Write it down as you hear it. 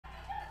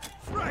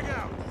Frag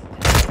out.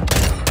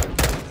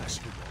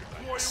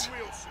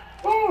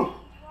 Ooh.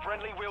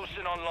 Friendly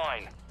Wilson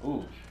online.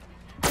 Ooh.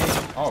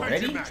 Hey,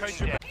 already?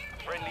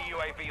 Friendly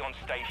UAV on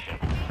station.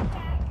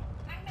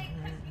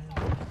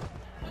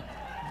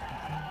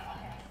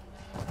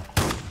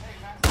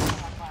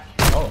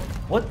 Oh,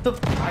 what the?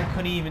 I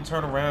couldn't even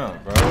turn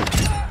around, bro.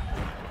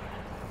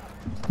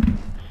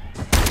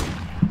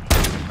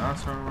 Not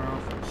turn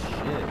around for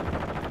shit.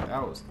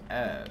 That was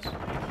ass. You're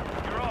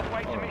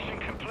halfway to mission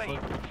complete.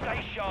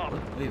 Stay sharp.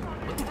 Wait,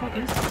 what the fuck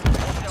is that?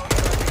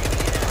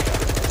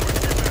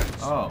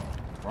 Oh,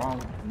 wrong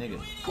nigga.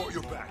 Got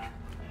your back.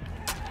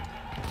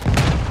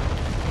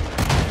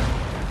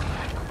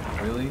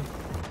 Really?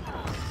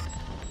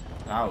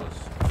 That was.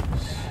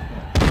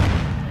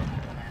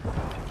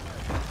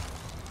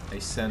 They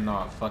send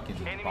off fucking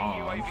Enemy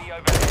bombs. UAV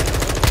overhead.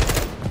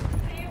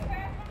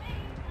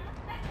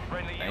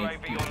 Friendly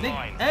Thank you. UAV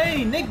online.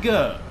 Hey,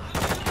 nigga!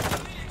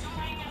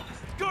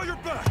 Got your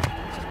back.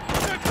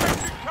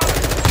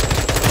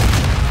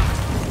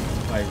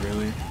 Like,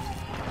 really?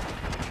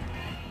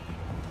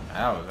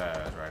 That was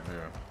ass right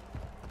there.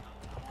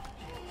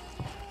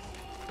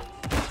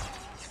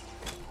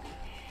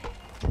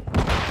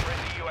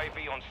 Friendly UAV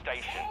on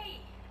station.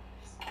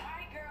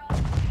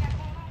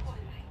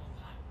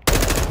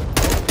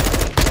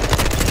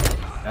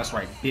 That's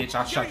right, bitch.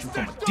 I shot you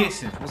from a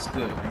distance. What's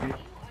good, nigga?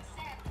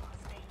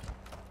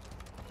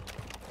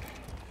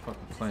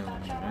 Fucking playing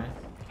with me, man.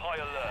 High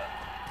alert.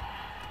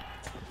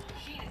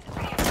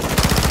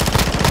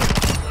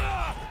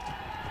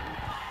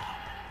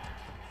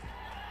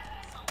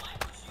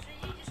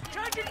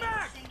 Changing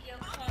back.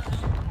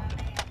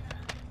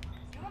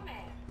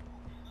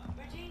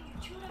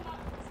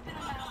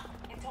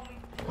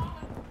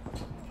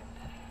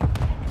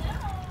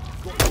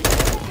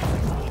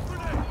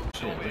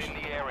 In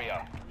the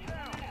area.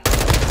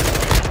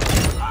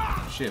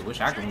 Shit, wish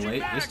I could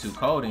relate. It's too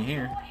cold in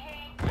here.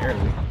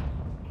 Barely.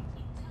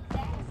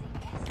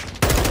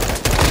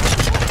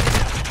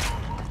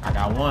 I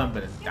got one,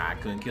 but I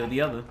couldn't kill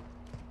the other.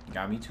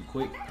 Got me too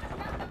quick.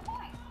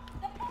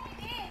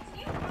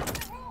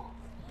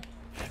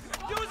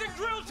 Using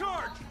drill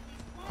charge.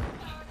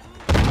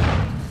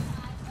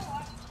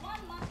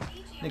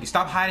 Nigga,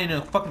 stop hiding in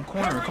a fucking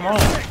corner. Come on.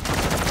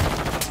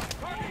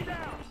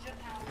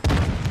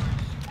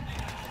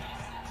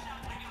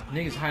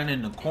 Niggas hiding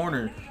in the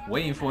corner,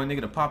 waiting for a nigga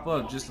to pop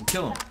up just to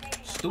kill him.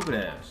 Stupid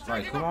ass.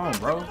 Like, come on,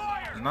 bro.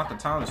 It's not the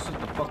time to sit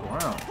the fuck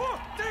around.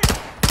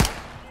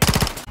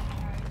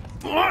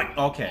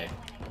 Okay.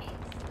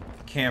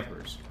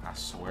 Campers. I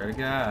swear to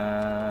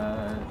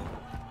God.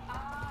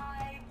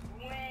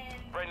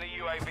 Friendly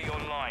UAV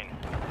online.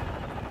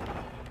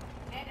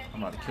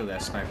 I'm about to kill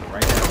that sniper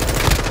right now.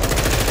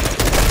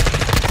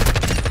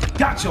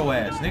 Got your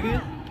ass,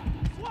 nigga.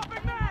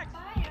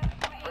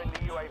 Friendly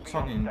UAV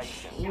Talking. on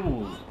station.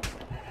 Ooh.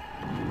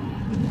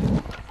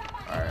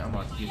 Alright, I'm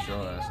about to get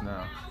your ass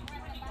now.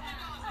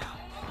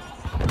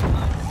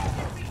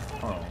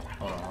 Hold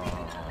on.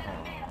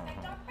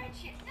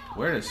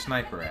 Where the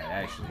sniper at,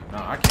 actually? No,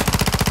 I can't.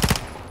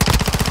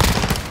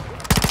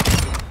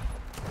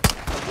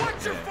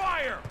 Watch your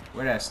fire.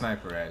 Where that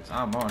sniper at?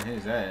 I'm on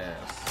his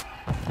ass.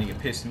 Nigga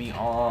pissed me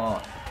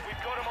off. We've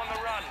got him on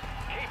the run.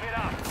 Keep it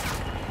up.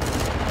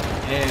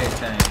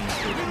 Everything.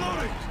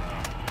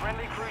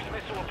 Friendly cruise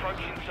missile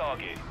approaching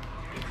target.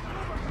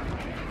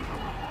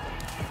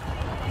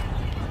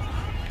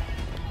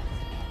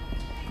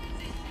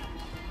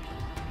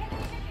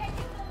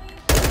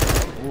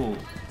 Ooh.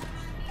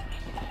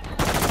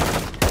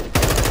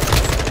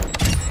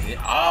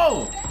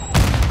 Oh!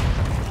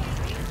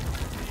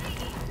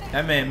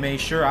 That man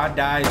made sure I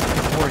died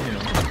before him.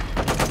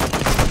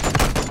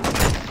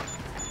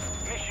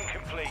 Mission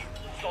complete.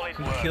 Solid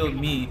He work. killed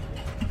me.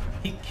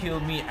 He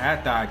killed me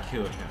after I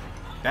killed him.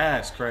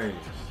 That's crazy.